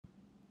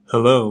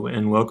Hello,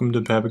 and welcome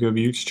to Papago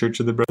Buttes Church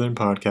of the Brethren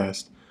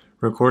podcast,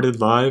 recorded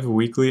live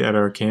weekly at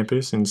our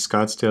campus in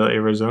Scottsdale,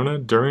 Arizona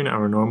during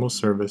our normal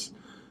service.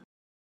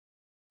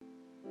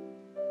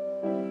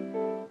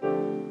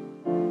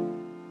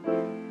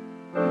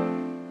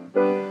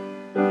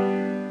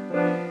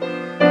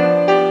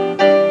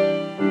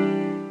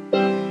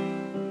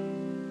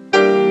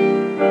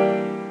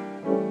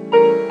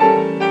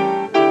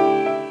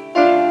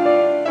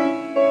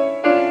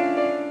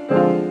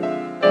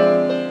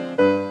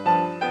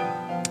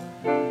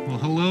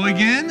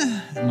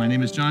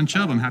 John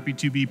Chubb. I'm happy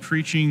to be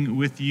preaching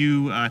with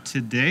you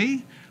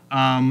today.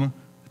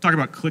 Talk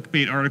about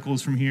clickbait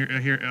articles from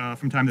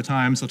from time to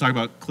time. So I'll talk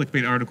about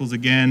clickbait articles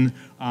again.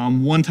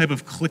 One type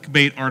of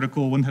clickbait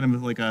article, one kind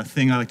of like a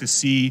thing I like to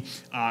see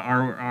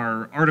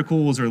are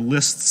articles or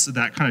lists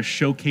that kind of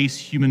showcase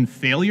human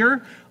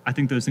failure. I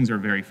think those things are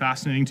very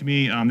fascinating to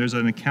me. There's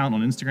an account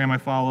on Instagram I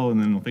follow,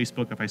 and then on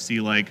Facebook, if I see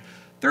like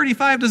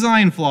 35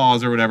 design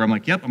flaws or whatever, I'm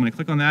like, yep, I'm going to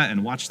click on that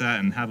and watch that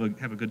and have a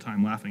good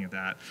time laughing at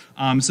that.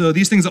 So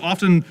these things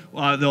often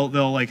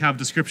they'll like have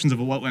descriptions of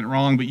what went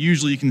wrong, but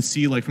usually you can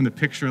see like from the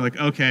picture, like,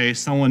 okay,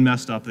 someone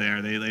messed up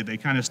there. They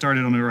kind of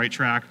started on the right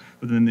track,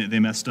 but then they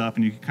messed up,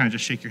 and you kind of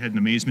just shake your head in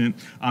amazement.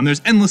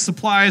 There's endless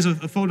supplies of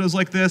photos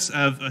like this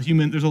of a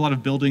human. There's a lot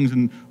of buildings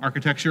and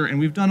architecture, and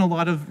we've done a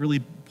lot of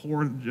really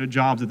poor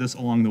jobs at this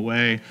along the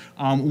way.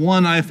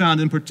 One I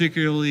found in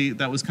particularly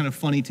that was kind of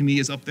funny to me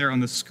is up there on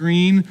the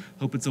screen.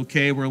 Hope it's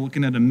okay. We're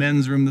looking at a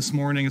men's room this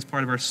morning as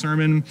part of our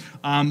sermon.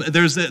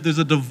 There's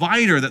a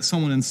divider that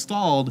someone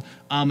installed,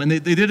 and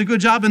they did a good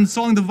job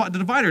installing the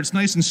divider. It's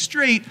nice and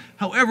straight.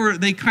 However,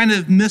 they kind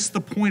of missed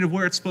the point of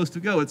where it's supposed to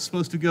go. It's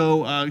supposed to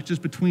go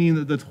just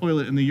between the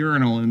toilet and the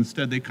urinal, and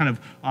instead they kind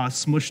of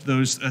smushed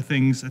those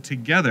things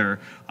together.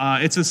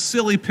 It's a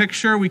silly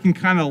picture. We can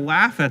kind of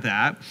laugh at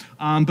that,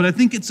 but I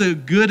think it's a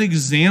good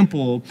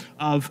example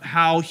of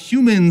how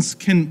humans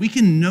we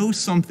can know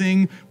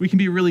something, we can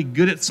be really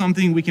good at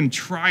something, we can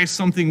try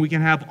something, we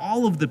can have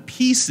all of the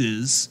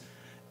pieces,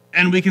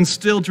 and we can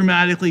still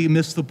dramatically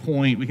miss the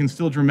point, we can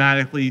still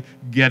dramatically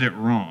get it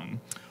wrong.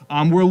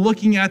 We're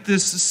looking at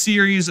this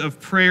series of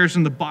prayers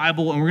in the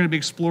Bible, and we're going to be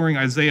exploring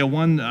Isaiah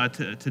 1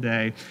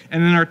 today.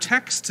 And in our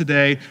text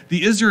today,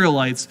 the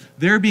Israelites,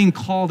 they're being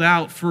called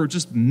out for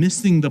just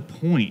missing the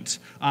point.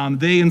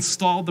 They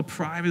installed the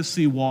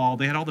privacy wall.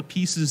 They had all the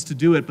pieces to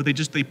do it, but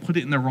they put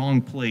it in the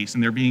wrong place,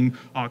 and they're being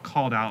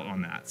called out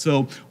on that.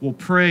 So we'll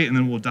pray, and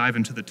then we'll dive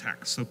into the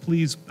text. So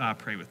please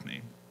pray with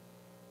me.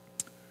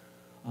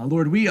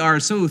 Lord, we are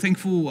so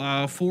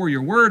thankful for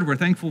your word. We're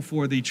thankful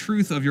for the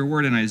truth of your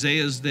word in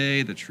Isaiah's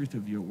day, the truth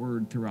of your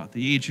word throughout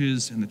the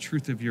ages, and the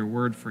truth of your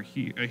word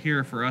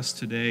here for us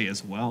today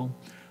as well.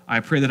 I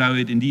pray that I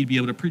would indeed be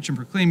able to preach and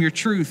proclaim your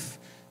truth.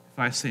 If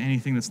I say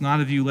anything that's not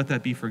of you, let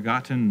that be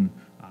forgotten.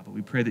 But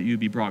we pray that you would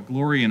be brought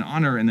glory and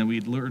honor, and that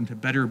we'd learn to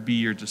better be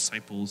your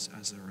disciples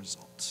as a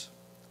result.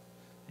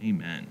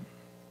 Amen.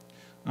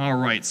 All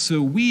right,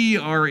 so we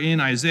are in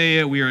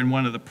Isaiah. We are in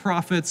one of the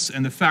prophets,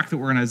 and the fact that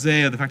we're in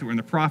Isaiah, the fact that we're in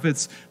the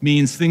prophets,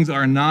 means things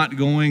are not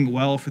going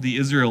well for the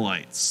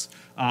Israelites.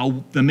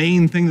 The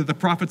main thing that the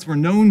prophets were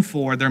known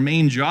for, their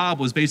main job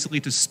was basically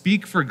to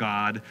speak for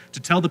God, to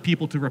tell the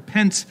people to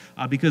repent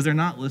because they're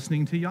not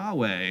listening to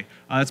Yahweh.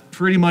 That's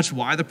pretty much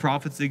why the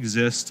prophets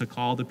exist, to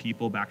call the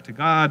people back to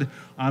God.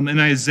 In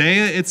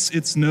Isaiah,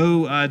 it's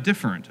no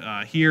different.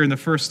 Here in the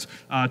first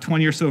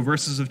 20 or so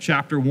verses of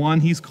chapter 1,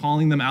 he's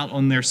calling them out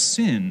on their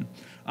sin.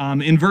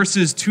 In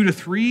verses 2 to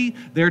 3,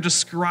 they're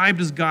described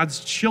as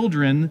God's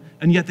children,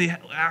 and yet they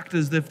act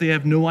as if they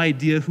have no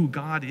idea who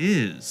God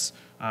is.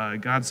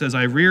 God says,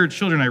 I reared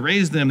children, I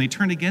raised them, they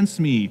turned against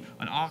me.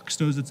 An ox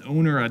knows its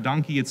owner, a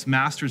donkey its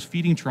master's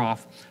feeding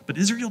trough. But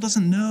Israel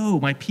doesn't know.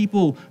 My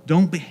people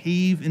don't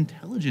behave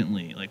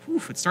intelligently. Like,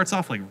 it starts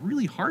off like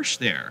really harsh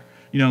there.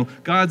 You know,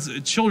 God's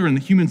children,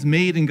 the humans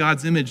made in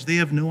God's image, they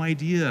have no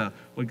idea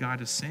what God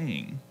is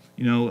saying.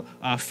 You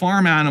know,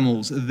 farm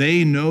animals,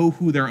 they know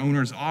who their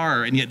owners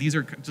are, and yet these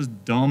are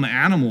just dumb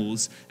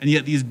animals, and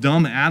yet these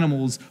dumb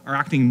animals are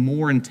acting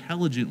more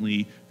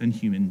intelligently than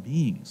human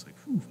beings. Like,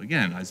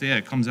 again,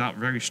 Isaiah comes out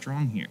very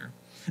strong here.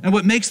 And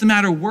what makes the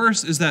matter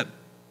worse is that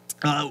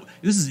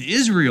this is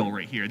Israel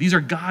right here. These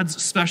are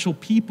God's special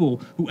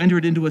people who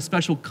entered into a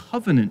special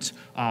covenant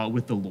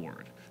with the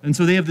Lord. And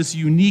so they have this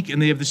unique,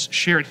 and they have this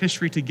shared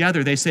history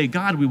together. They say,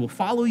 God, we will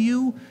follow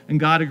you, and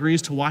God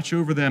agrees to watch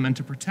over them and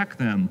to protect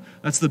them.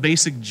 That's the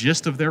basic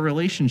gist of their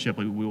relationship.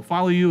 Like, we will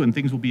follow you, and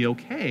things will be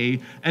okay.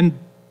 And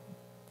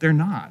they're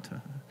not.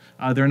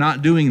 They're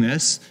not doing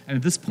this. And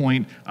at this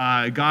point,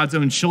 God's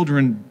own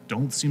children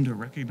don't seem to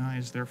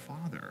recognize their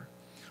father.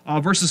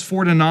 Verses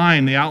 4 to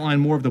 9, they outline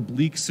more of the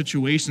bleak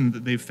situation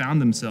that they've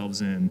found themselves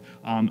in.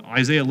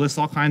 Isaiah lists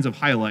all kinds of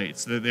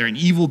highlights. They're an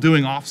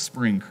evil-doing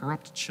offspring,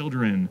 corrupt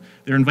children.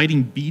 They're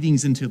inviting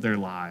beatings into their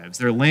lives.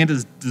 Their land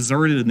is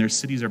deserted and their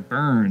cities are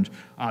burned.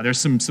 There's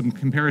some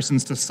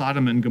comparisons to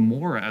Sodom and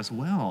Gomorrah as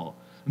well.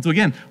 And so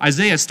again,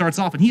 Isaiah starts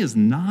off, and he is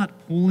not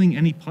pulling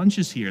any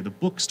punches here. The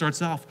book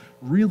starts off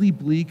really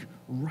bleak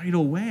right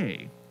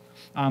away.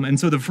 And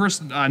so the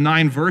first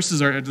 9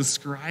 verses are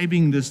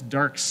describing this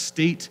dark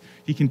state.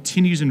 He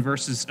continues in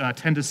verses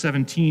 10 to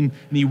 17,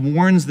 and he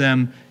warns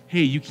them,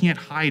 hey, you can't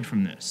hide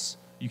from this.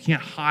 You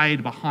can't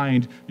hide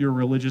behind your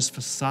religious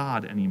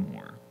facade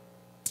anymore.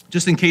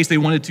 Just in case they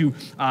wanted to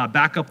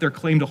back up their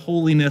claim to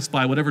holiness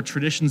by whatever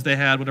traditions they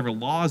had, whatever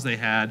laws they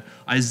had,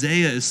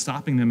 Isaiah is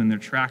stopping them in their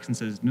tracks and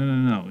says,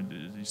 no,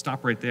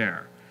 stop right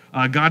there.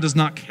 God does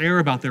not care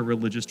about their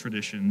religious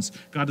traditions.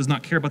 God does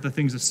not care about the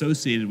things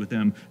associated with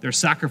them, their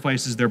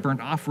sacrifices, their burnt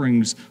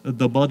offerings,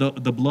 the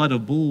blood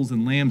of bulls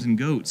and lambs and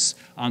goats.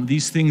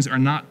 These things are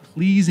not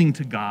pleasing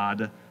to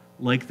God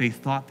like they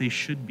thought they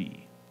should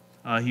be.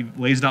 He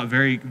lays it out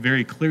very,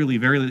 very clearly,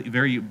 very,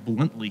 very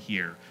bluntly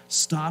here.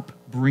 Stop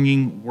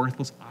bringing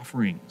worthless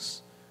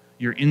offerings.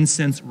 Your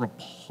incense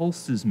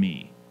repulses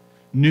me.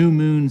 New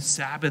moon,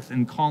 Sabbath,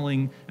 and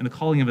the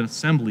calling of an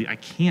assembly. I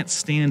can't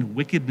stand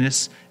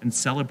wickedness and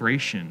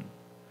celebration.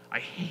 I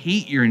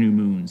hate your new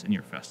moons and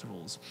your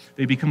festivals.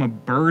 They become a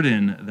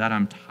burden that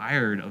I'm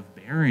tired of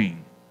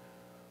bearing.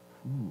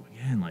 Ooh,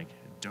 again, like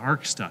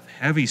dark stuff,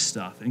 heavy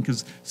stuff. And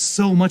because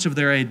so much of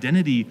their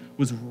identity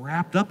was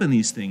wrapped up in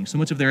these things, so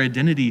much of their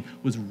identity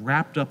was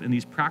wrapped up in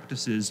these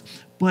practices,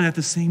 but at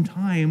the same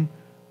time,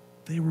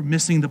 they were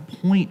missing the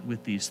point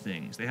with these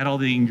things. They had all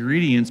the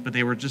ingredients, but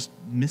they were just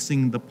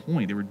missing the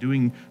point. They were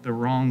doing the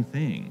wrong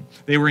thing.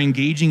 They were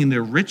engaging in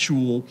their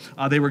ritual.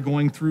 They were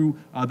going through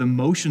the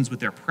motions with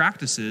their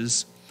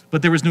practices,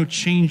 but there was no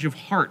change of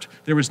heart.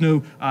 There was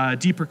no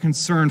deeper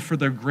concern for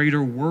the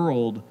greater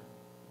world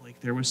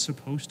like there was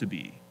supposed to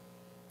be.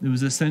 It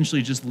was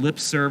essentially just lip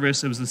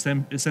service. It was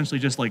essentially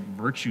just like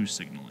virtue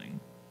signaling.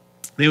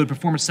 They would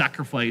perform a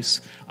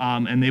sacrifice,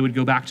 and they would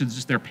go back to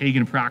just their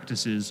pagan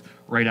practices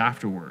right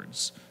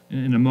afterwards.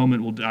 In a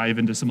moment, we'll dive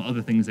into some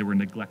other things they were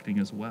neglecting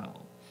as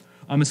well.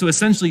 So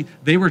essentially,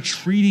 they were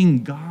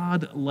treating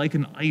God like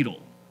an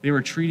idol. They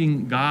were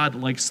treating God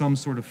like some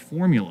sort of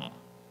formula.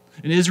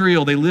 In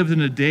Israel, they lived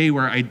in a day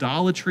where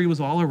idolatry was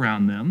all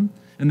around them,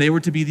 and they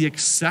were to be the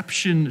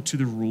exception to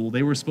the rule.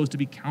 They were supposed to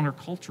be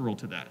countercultural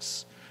to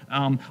this.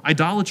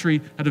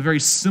 Idolatry had a very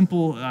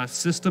simple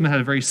system. It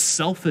had a very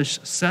selfish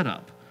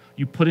setup.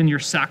 You put in your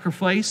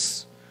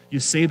sacrifice, you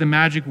say the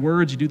magic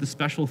words, you do the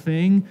special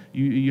thing,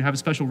 you have a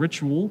special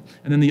ritual,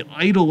 and then the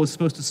idol was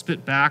supposed to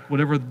spit back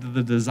whatever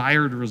the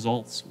desired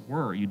results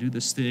were. You do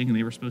this thing, and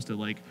they were supposed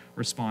to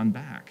respond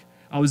back.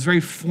 It was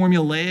very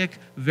formulaic,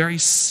 very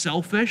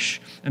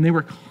selfish, and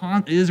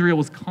Israel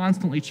was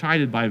constantly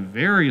chided by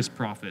various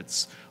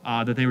prophets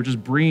that they were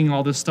just bringing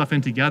all this stuff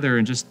in together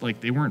and just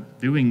they weren't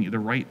doing the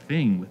right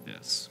thing with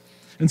this.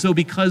 And so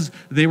because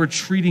they were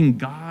treating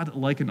God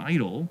like an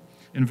idol,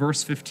 in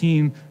verse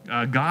 15,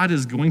 God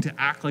is going to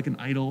act like an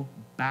idol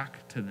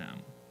back to them.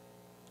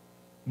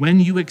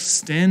 When you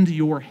extend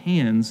your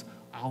hands,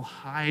 I'll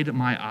hide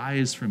my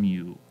eyes from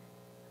you.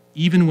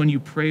 Even when you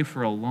pray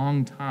for a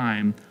long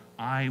time,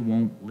 I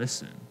won't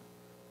listen.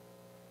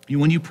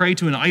 When you pray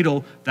to an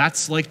idol,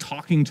 that's like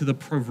talking to the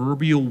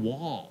proverbial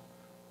wall.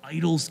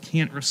 Idols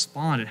can't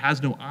respond. It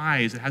has no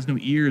eyes, it has no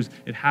ears,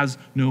 it has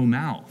no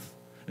mouth.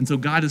 And so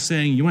God is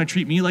saying, you want to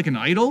treat me like an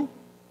idol?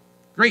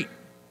 Great,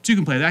 you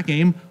can play that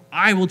game.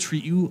 I will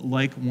treat you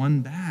like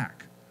one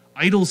back.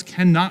 Idols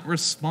cannot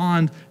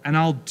respond, and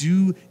I'll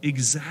do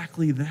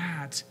exactly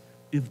that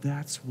if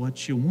that's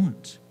what you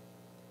want.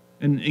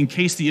 And in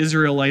case the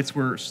Israelites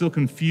were still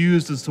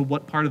confused as to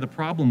what part of the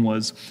problem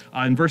was,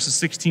 in verses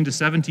 16 to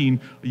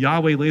 17,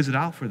 Yahweh lays it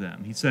out for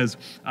them. He says,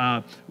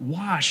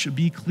 wash,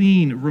 be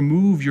clean,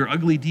 remove your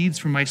ugly deeds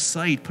from my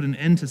sight, put an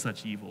end to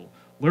such evil.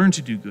 Learn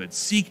to do good,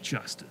 seek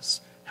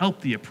justice,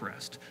 help the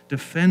oppressed,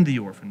 defend the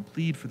orphan,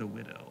 plead for the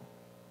widow.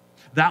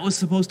 That was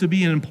supposed to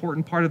be an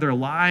important part of their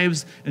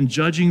lives, and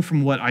judging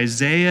from what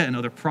Isaiah and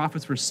other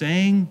prophets were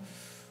saying,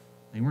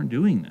 they weren't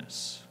doing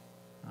this.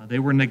 They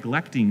were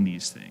neglecting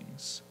these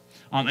things.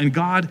 And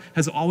God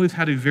has always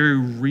had a very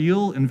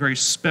real and very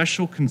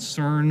special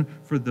concern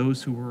for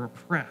those who were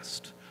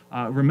oppressed.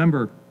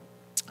 Remember,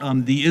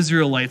 the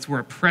Israelites were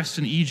oppressed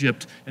in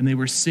Egypt, and they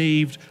were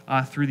saved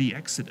through the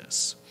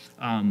Exodus.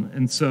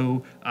 And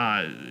so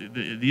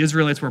the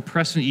Israelites were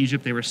oppressed in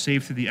Egypt. They were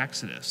saved through the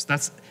Exodus.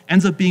 That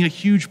ends up being a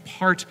huge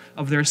part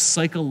of their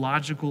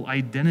psychological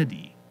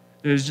identity.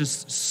 There's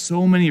just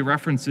so many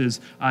references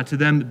to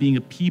them being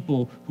a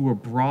people who were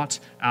brought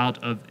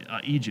out of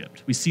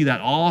Egypt. We see that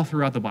all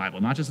throughout the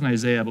Bible, not just in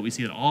Isaiah, but we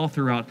see it all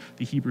throughout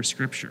the Hebrew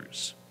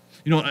Scriptures.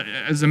 You know,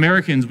 as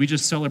Americans, we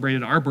just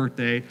celebrated our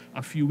birthday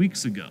a few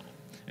weeks ago.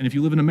 And if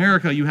you live in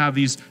America, you have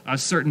these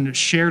certain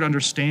shared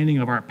understanding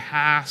of our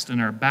past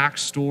and our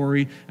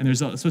backstory, and there's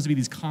supposed to be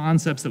these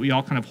concepts that we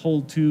all kind of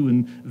hold to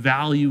and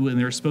value, and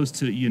they're supposed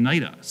to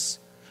unite us.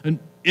 And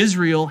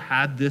Israel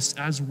had this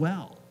as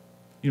well.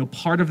 You know,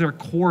 part of their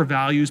core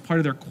values, part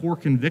of their core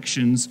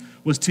convictions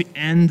was to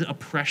end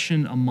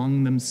oppression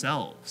among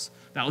themselves.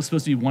 That was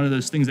supposed to be one of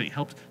those things that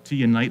helped to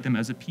unite them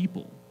as a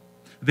people.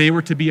 They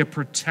were to be a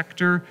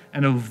protector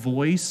and a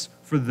voice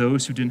for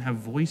those who didn't have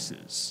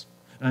voices.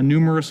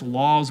 Numerous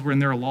laws were in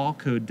their law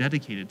code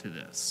dedicated to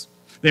this.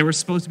 They were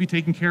supposed to be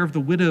taking care of the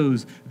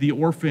widows, the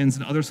orphans,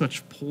 and other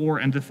such poor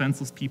and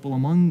defenseless people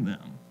among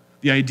them.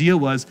 The idea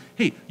was,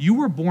 hey, you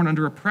were born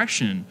under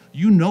oppression.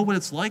 You know what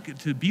it's like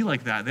to be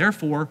like that.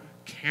 Therefore,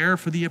 care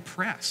for the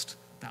oppressed.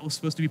 That was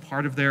supposed to be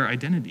part of their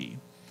identity.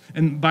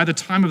 And by the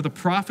time of the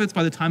prophets,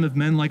 by the time of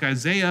men like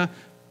Isaiah,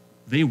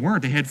 they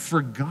weren't. They had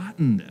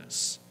forgotten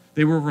this.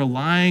 They were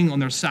relying on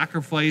their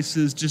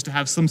sacrifices just to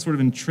have some sort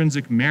of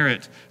intrinsic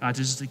merit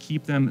to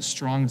keep them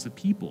strong as a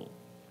people.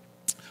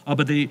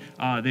 But they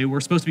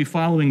were supposed to be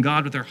following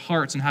God with their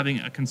hearts and having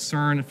a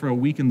concern for a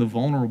weak and the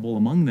vulnerable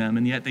among them,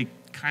 and yet they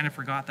kind of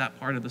forgot that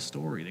part of the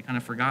story. They kind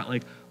of forgot,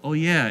 like, oh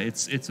yeah,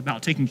 it's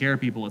about taking care of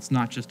people. It's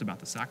not just about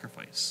the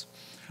sacrifice.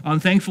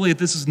 Thankfully,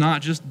 this is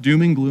not just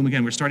doom and gloom.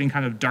 Again, we're starting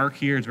kind of dark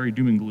here. It's very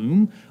doom and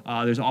gloom.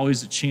 There's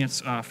always a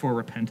chance for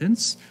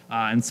repentance.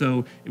 And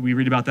so we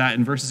read about that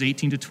in verses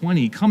 18 to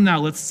 20. Come now,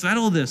 let's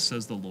settle this,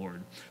 says the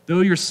Lord.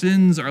 Though your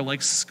sins are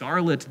like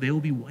scarlet, they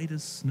will be white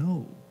as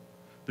snow.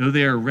 Though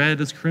they are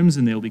red as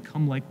crimson, they will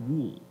become like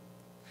wool.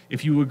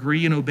 If you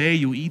agree and obey,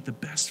 you will eat the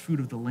best fruit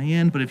of the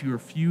land. But if you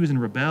refuse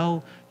and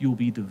rebel, you will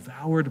be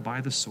devoured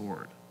by the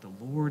sword. The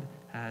Lord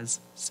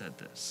has said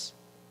this.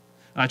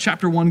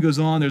 Chapter 1 goes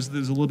on. There's a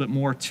little bit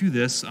more to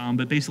this,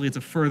 but basically it's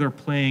a further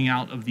playing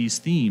out of these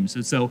themes.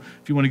 And so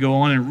if you want to go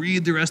on and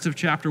read the rest of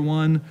chapter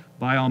 1,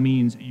 by all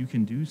means, you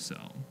can do so.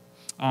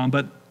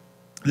 But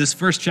this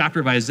first chapter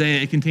of Isaiah,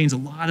 it contains a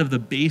lot of the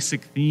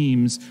basic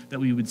themes that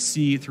we would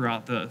see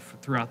throughout the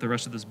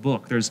rest of this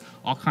book. There's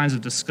all kinds of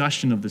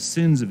discussion of the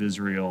sins of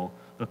Israel,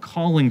 the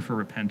calling for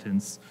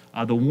repentance,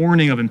 the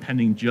warning of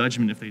impending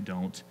judgment if they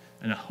don't,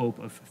 and a hope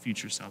of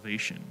future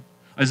salvation.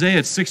 Isaiah,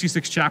 it's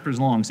 66 chapters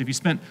long, so if you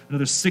spent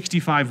another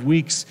 65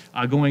 weeks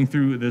going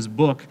through this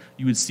book,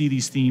 you would see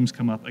these themes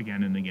come up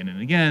again and again and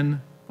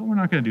again, but we're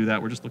not going to do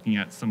that. We're just looking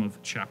at some of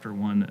chapter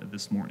 1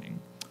 this morning.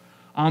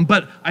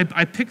 But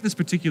I picked this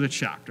particular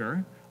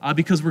chapter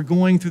because we're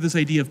going through this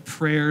idea of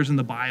prayers in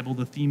the Bible,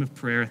 the theme of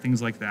prayer,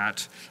 things like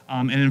that.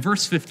 And in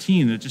verse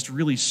 15, it just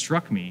really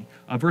struck me.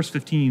 Verse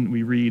 15,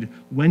 we read,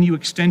 "When you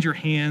extend your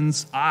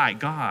hands, I,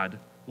 God,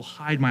 will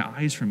hide my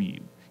eyes from you.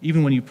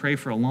 Even when you pray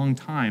for a long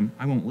time,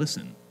 I won't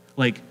listen."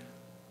 Like,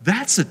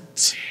 that's a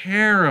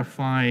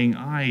terrifying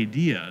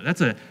idea.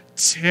 That's a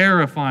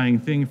terrifying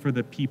thing for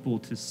the people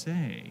to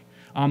say.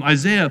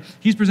 Isaiah,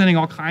 he's presenting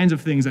all kinds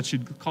of things that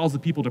should cause the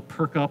people to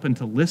perk up and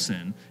to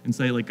listen and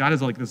say, like, God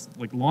has like this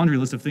like laundry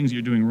list of things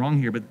you're doing wrong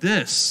here. But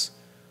this,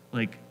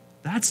 like,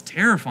 that's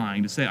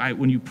terrifying to say,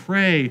 when you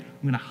pray,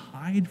 I'm going to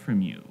hide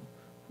from you.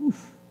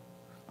 Oof.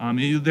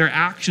 Their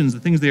actions, the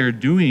things they are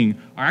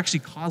doing, are actually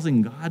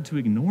causing God to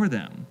ignore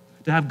them,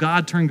 to have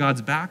God turn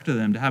God's back to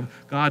them, to have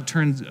God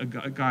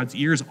turn God's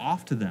ears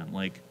off to them.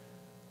 Like,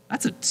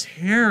 that's a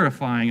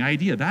terrifying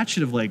idea. That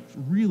should have, like,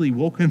 really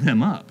woken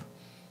them up.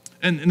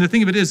 And the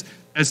thing of it is,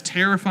 as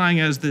terrifying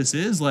as this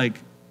is,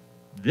 like,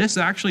 this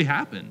actually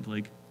happened.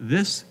 Like,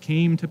 this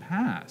came to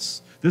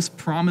pass. This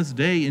promised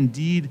day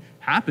indeed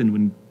happened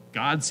when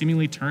God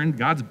seemingly turned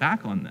God's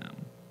back on them.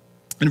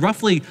 And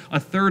roughly a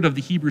third of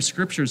the Hebrew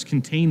scriptures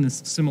contain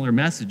this similar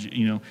message.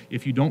 You know,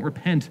 if you don't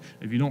repent,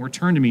 if you don't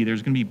return to me,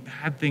 there's going to be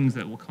bad things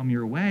that will come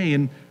your way.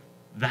 And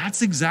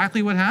that's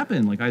exactly what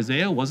happened. Like,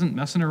 Isaiah wasn't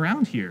messing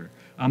around here.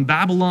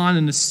 Babylon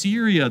and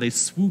Assyria, they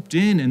swooped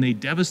in and they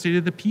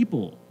devastated the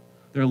people.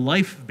 Their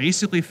life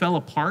basically fell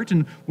apart,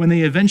 and when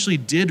they eventually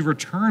did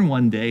return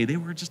one day, they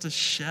were just a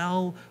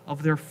shell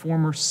of their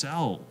former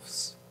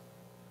selves.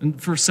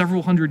 And for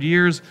several hundred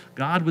years,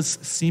 God was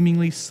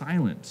seemingly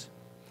silent.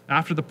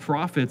 After the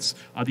prophets,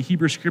 the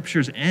Hebrew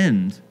scriptures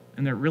end,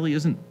 and there really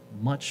isn't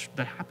much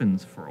that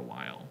happens for a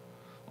while.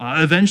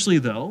 Eventually,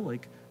 though,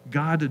 like,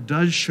 God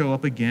does show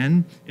up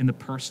again in the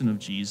person of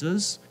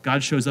Jesus.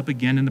 God shows up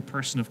again in the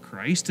person of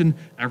Christ, and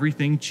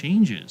everything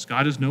changes.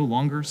 God is no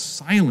longer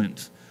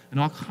silent. And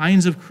all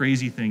kinds of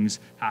crazy things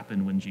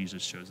happen when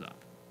Jesus shows up.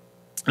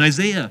 And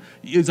Isaiah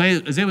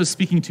was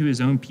speaking to his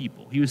own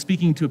people. He was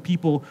speaking to a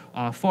people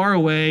far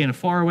away in a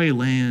faraway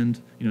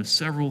land,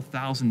 several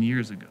thousand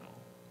years ago.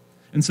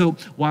 And so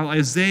while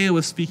Isaiah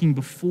was speaking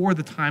before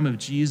the time of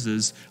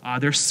Jesus,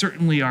 there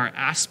certainly are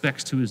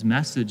aspects to his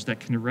message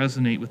that can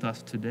resonate with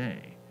us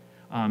today.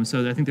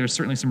 So I think there's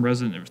certainly some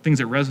things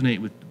that resonate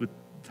with the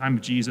time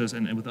of Jesus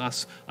and with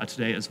us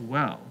today as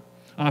well.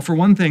 For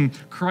one thing,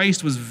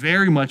 Christ was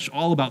very much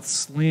all about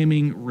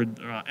slamming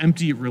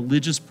empty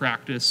religious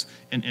practice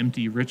and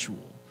empty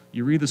ritual.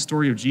 You read the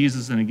story of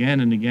Jesus, and again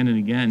and again and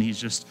again, he's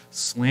just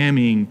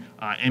slamming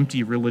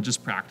empty religious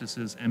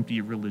practices, empty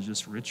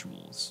religious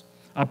rituals.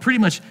 Pretty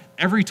much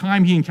every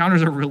time he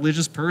encounters a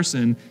religious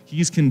person,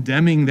 he's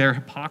condemning their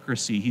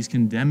hypocrisy. He's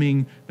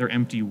condemning their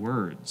empty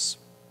words.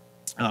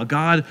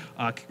 God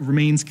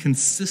remains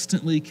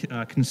consistently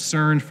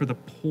concerned for the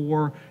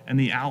poor and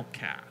the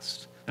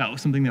outcast. That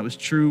was something that was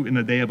true in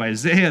the day of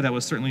Isaiah. That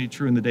was certainly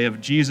true in the day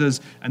of Jesus,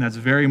 and that's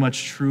very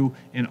much true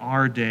in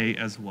our day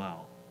as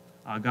well.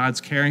 God's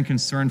care and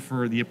concern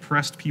for the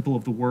oppressed people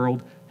of the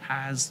world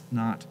has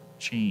not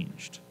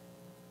changed.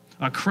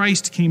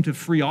 Christ came to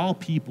free all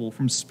people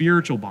from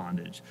spiritual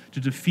bondage,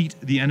 to defeat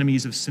the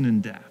enemies of sin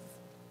and death.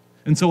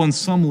 And so on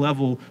some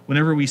level,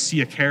 whenever we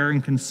see a care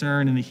and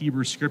concern in the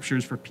Hebrew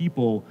Scriptures for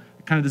people,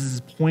 kind of this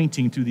is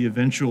pointing to the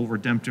eventual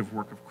redemptive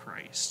work of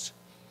Christ.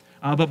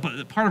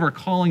 But part of our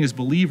calling as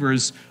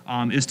believers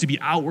is to be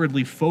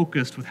outwardly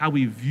focused with how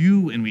we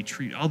view and we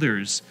treat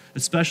others,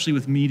 especially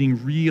with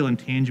meeting real and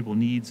tangible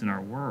needs in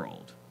our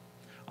world.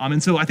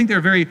 And so I think there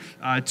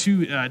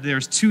are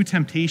there's two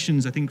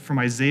temptations, I think, from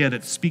Isaiah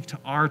that speak to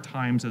our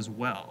times as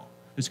well.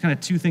 There's kind of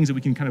two things that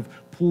we can kind of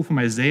pull from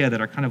Isaiah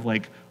that are kind of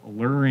like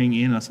alluring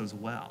in us as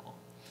well.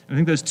 And I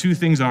think those two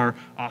things are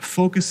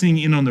focusing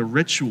in on the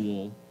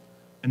ritual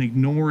and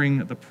ignoring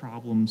the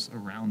problems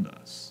around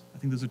us. I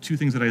think those are two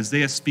things that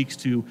Isaiah speaks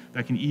to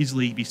that can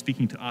easily be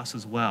speaking to us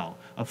as well.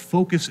 A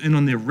focus in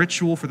on the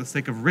ritual for the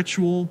sake of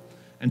ritual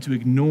and to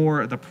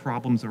ignore the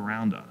problems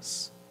around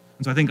us.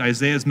 And so I think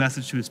Isaiah's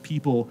message to his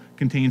people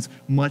contains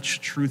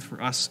much truth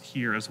for us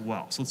here as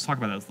well. So let's talk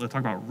about that. Let's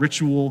talk about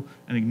ritual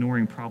and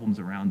ignoring problems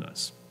around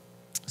us.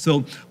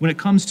 So when it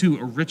comes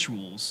to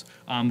rituals,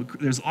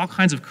 there's all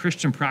kinds of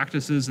Christian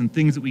practices and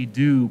things that we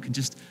do can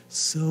just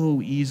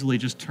so easily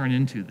just turn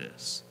into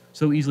this.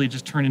 So easily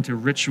just turn into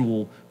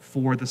ritual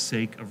for the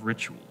sake of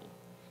ritual.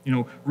 You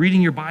know,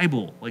 reading your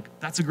Bible, like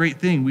that's a great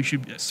thing. We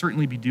should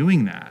certainly be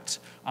doing that.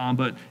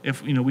 But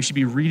if, we should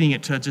be reading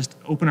it to just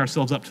open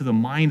ourselves up to the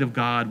mind of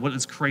God. What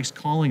is Christ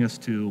calling us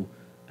to?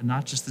 And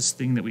not just this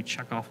thing that we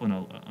check off on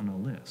a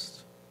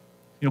list.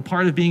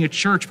 Part of being a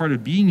church, part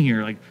of being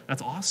here, like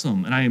that's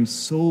awesome. And I am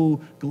so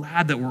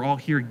glad that we're all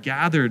here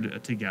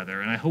gathered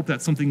together. And I hope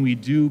that's something we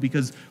do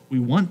because we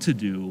want to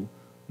do,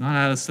 not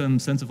out of some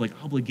sense of like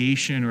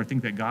obligation or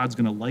think that God's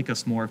going to like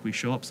us more if we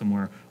show up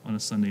somewhere on a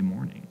Sunday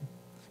morning.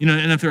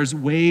 And if there's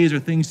ways or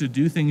things to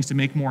do things to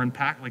make more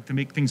impact, like to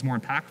make things more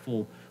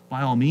impactful,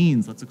 by all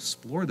means, let's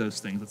explore those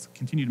things. Let's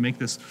continue to make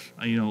this,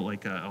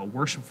 like a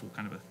worshipful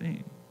kind of a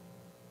thing.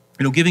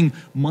 Giving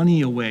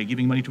money away,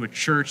 giving money to a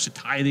church, to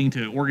tithing,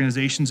 to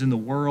organizations in the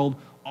world,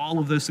 all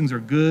of those things are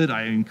good.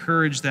 I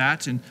encourage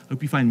that and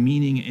hope you find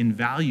meaning and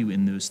value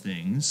in those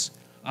things.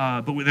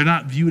 But they're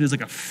not viewed as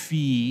like a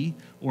fee,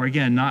 or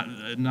again,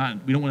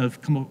 we don't want to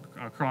come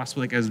across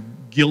like as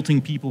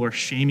guilting people or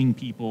shaming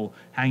people,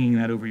 hanging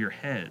that over your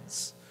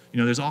heads.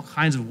 There's all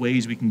kinds of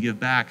ways we can give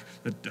back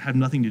that have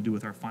nothing to do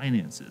with our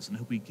finances, and I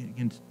hope we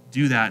can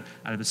do that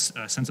out of a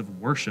sense of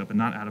worship and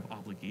not out of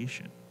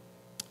obligation.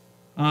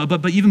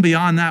 But even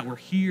beyond that, we're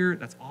here.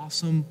 That's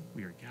awesome.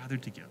 We are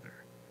gathered together.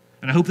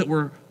 And I hope that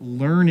we're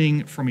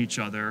learning from each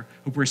other.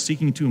 I hope we're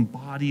seeking to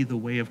embody the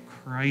way of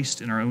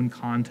Christ in our own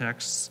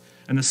contexts.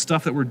 And the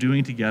stuff that we're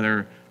doing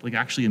together like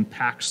actually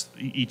impacts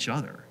each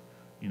other.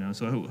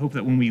 So I hope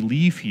that when we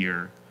leave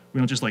here, we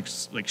don't just like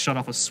shut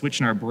off a switch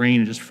in our brain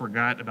and just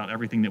forgot about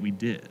everything that we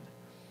did.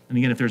 And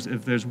again,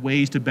 if there's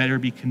ways to better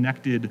be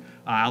connected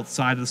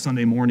outside of the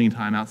Sunday morning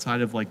time,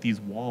 outside of like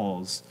these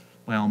walls,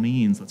 by all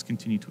means, let's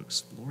continue to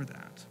explore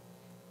that.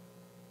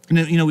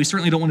 And we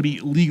certainly don't want to be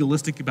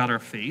legalistic about our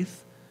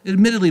faith.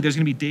 Admittedly, there's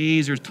going to be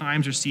days or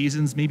times or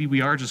seasons, maybe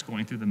we are just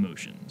going through the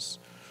motions.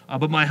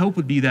 But my hope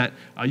would be that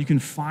you can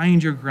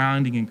find your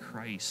grounding in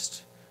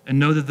Christ and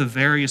know that the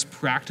various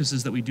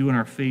practices that we do in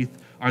our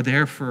faith are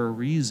there for a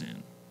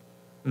reason,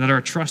 that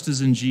our trust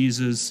is in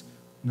Jesus,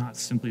 not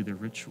simply the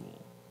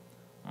ritual.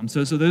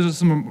 So those are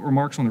some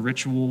remarks on the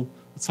ritual.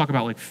 Let's talk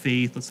about like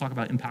faith. Let's talk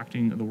about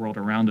impacting the world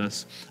around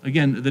us.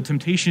 Again, the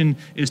temptation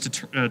is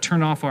to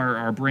turn off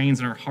our brains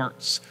and our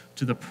hearts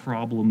to the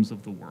problems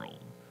of the world.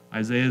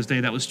 Isaiah's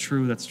day, that was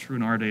true. That's true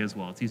in our day as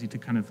well. It's easy to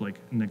kind of like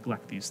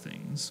neglect these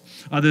things.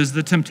 There's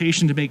the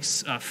temptation to make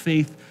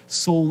faith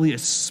solely a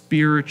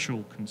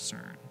spiritual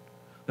concern.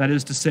 That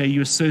is to say,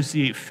 you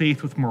associate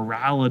faith with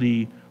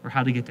morality or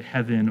how to get to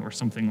heaven or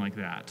something like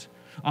that.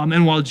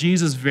 And while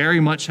Jesus very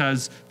much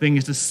has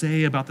things to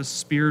say about the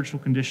spiritual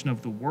condition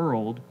of the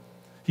world,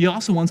 he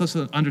also wants us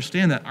to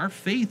understand that our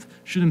faith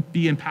shouldn't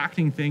be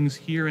impacting things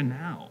here and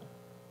now.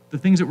 The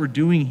things that we're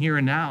doing here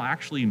and now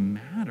actually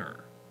matter.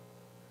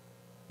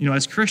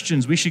 As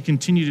Christians, we should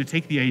continue to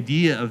take the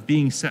idea of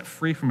being set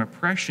free from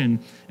oppression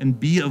and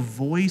be a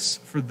voice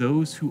for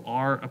those who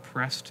are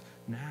oppressed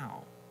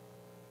now.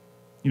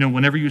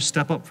 Whenever you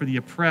step up for the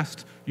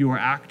oppressed, you are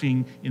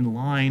acting in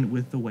line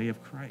with the way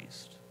of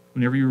Christ.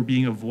 Whenever you're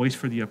being a voice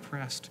for the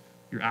oppressed,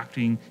 you're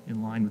acting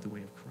in line with the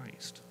way of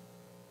Christ.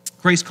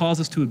 Christ calls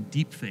us to a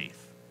deep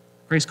faith.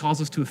 Christ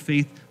calls us to a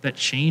faith that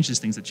changes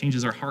things, that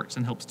changes our hearts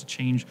and helps to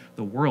change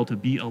the world, to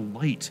be a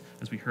light,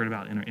 as we heard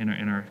about in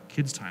our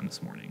kids' time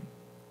this morning.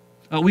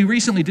 We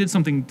recently did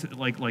something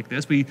like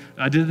this. We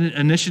did an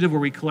initiative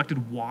where we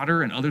collected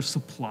water and other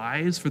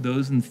supplies for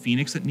those in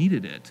Phoenix that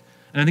needed it.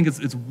 And I think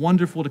it's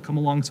wonderful to come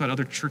alongside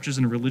other churches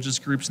and religious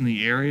groups in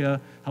the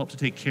area, help to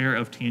take care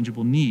of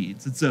tangible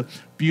needs. It's a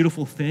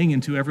beautiful thing,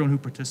 and to everyone who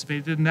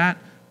participated in that,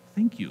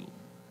 thank you.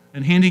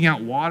 And handing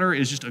out water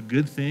is just a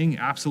good thing.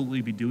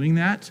 Absolutely be doing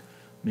that.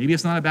 Maybe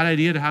it's not a bad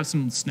idea to have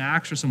some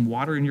snacks or some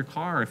water in your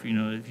car. If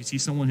you see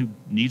someone who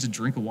needs a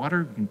drink of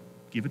water, you can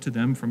give it to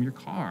them from your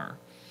car.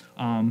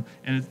 And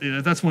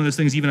that's one of those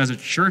things, even as a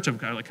church, I've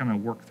got to kind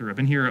of work through. I've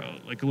been here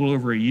like a little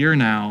over a year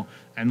now,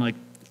 and like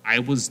I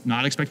was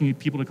not expecting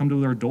people to come to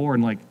their door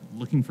and like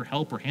looking for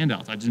help or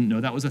handouts. I didn't know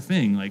that was a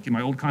thing. Like in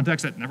my old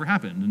context, that never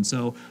happened. And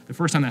so the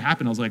first time that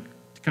happened, I was like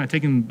kind of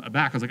taken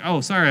aback. I was like, oh,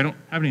 sorry, I don't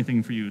have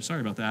anything for you.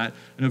 Sorry about that.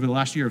 And over the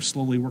last year, I've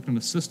slowly worked on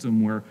a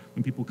system where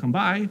when people come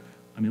by,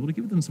 I'm able to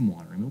give them some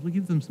water. I'm able to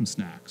give them some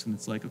snacks. And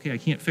it's like, okay, I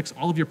can't fix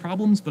all of your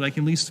problems, but I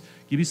can at least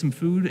give you some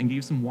food and give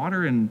you some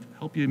water and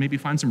help you maybe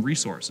find some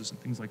resources and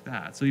things like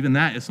that. So even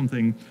that is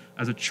something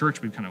as a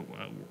church we've kind of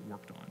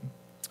worked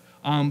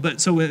on.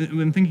 But so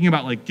when thinking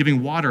about like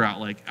giving water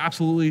out, like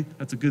absolutely,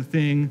 that's a good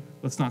thing.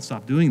 Let's not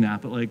stop doing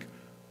that. But like,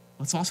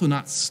 let's also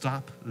not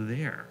stop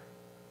there.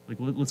 Like,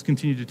 let's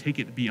continue to take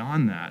it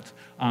beyond that.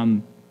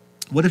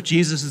 What if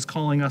Jesus is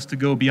calling us to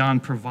go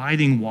beyond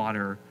providing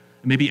water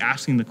and maybe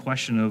asking the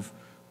question of,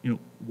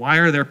 why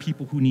are there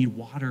people who need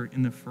water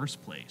in the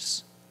first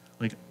place?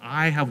 Like,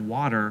 I have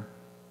water.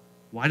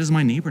 Why does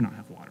my neighbor not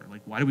have water?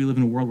 Like, why do we live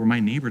in a world where my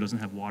neighbor doesn't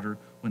have water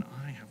when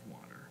I have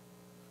water?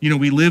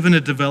 We live in a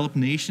developed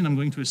nation. I'm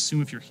going to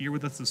assume if you're here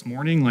with us this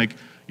morning, like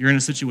you're in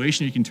a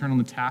situation you can turn on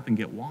the tap and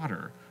get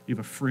water. You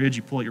have a fridge,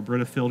 you pull out your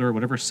Brita filter,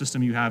 whatever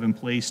system you have in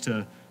place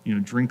to,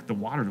 drink the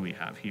water that we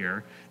have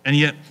here. And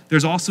yet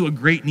there's also a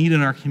great need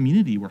in our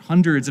community where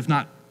hundreds, if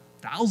not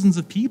thousands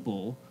of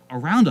people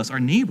around us, our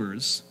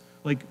neighbors,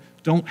 like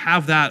don't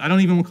have that, I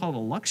don't even want to call it a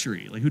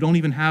luxury, like who don't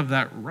even have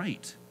that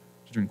right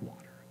to drink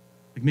water.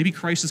 Like maybe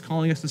Christ is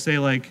calling us to say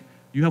like,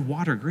 you have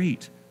water,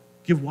 great.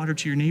 Give water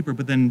to your neighbor,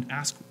 but then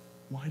ask,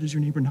 why does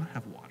your neighbor not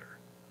have water?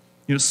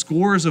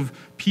 Scores of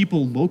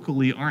people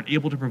locally aren't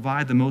able to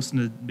provide the most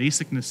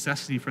basic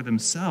necessity for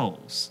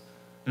themselves.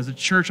 As a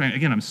church,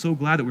 I'm so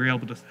glad that we're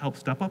able to help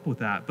step up with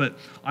that, but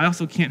I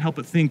also can't help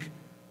but think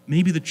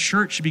maybe the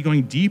church should be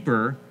going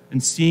deeper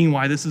and seeing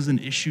why this is an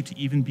issue to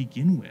even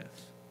begin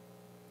with.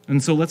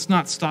 And so let's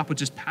not stop with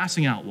just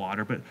passing out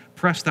water, but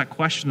press that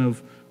question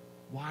of,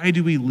 why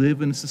do we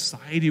live in a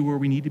society where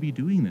we need to be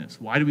doing this?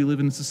 Why do we live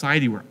in a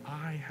society where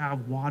I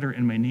have water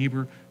and my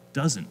neighbor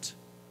doesn't?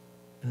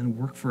 And then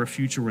work for a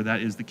future where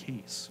that is the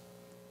case.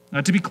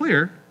 Now, to be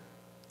clear,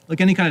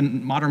 like any kind of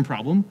modern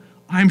problem,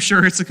 I'm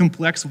sure it's a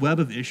complex web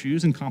of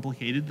issues and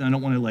complicated, and I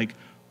don't want to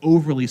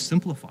overly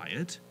simplify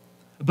it.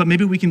 But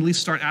maybe we can at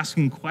least start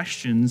asking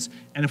questions,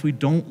 and if we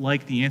don't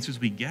like the answers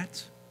we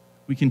get,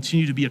 we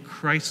continue to be a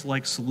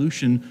Christ-like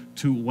solution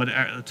to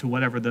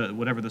whatever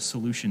the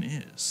solution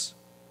is.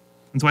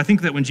 And so I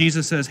think that when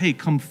Jesus says, hey,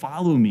 come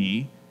follow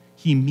me,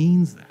 he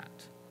means that.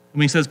 And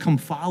when he says, come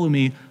follow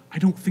me, I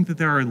don't think that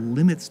there are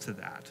limits to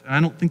that. And I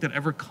don't think that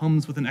ever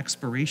comes with an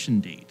expiration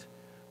date.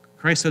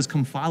 Christ says,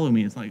 come follow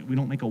me. It's like we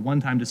don't make a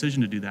one-time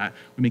decision to do that.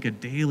 We make a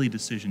daily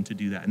decision to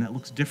do that. And that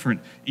looks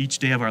different each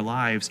day of our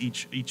lives,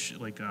 each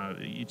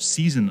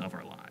season of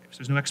our lives.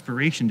 There's no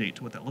expiration date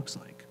to what that looks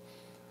like.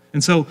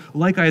 And so,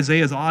 like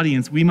Isaiah's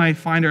audience, we might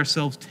find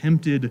ourselves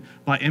tempted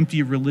by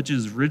empty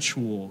religious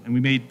ritual, and we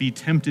may be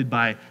tempted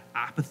by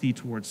apathy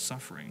towards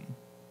suffering.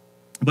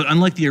 But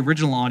unlike the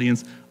original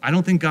audience, I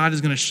don't think God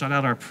is going to shut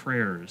out our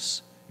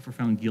prayers if we're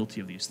found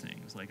guilty of these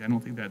things. Like, I don't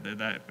think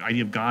that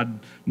idea of God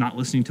not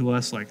listening to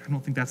us, I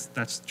don't think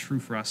that's true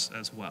for us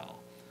as well.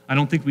 I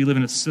don't think we live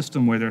in a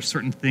system where there are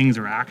certain things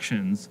or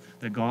actions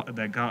that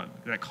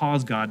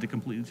cause God to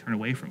completely turn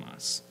away from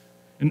us.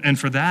 And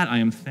for that, I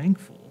am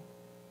thankful.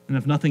 And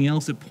if nothing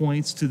else, it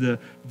points to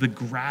the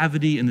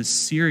gravity and the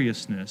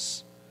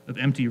seriousness of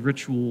empty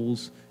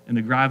rituals and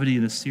the gravity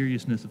and the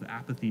seriousness of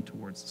apathy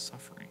towards the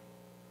suffering.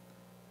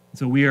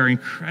 So we are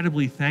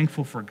incredibly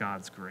thankful for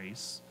God's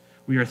grace.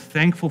 We are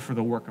thankful for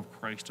the work of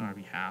Christ on our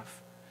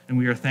behalf. And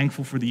we are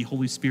thankful for the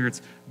Holy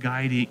Spirit's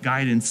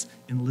guidance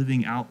in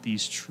living out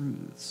these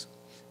truths.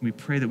 And we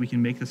pray that we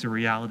can make this a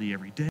reality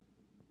every day.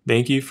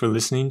 Thank you for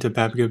listening to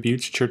Papago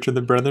Buttes Church of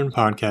the Brethren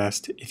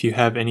podcast. If you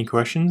have any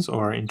questions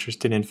or are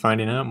interested in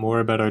finding out more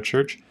about our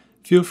church,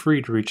 feel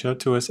free to reach out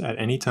to us at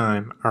any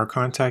time. Our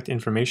contact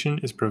information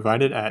is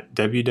provided at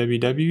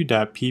www.pbcob.org.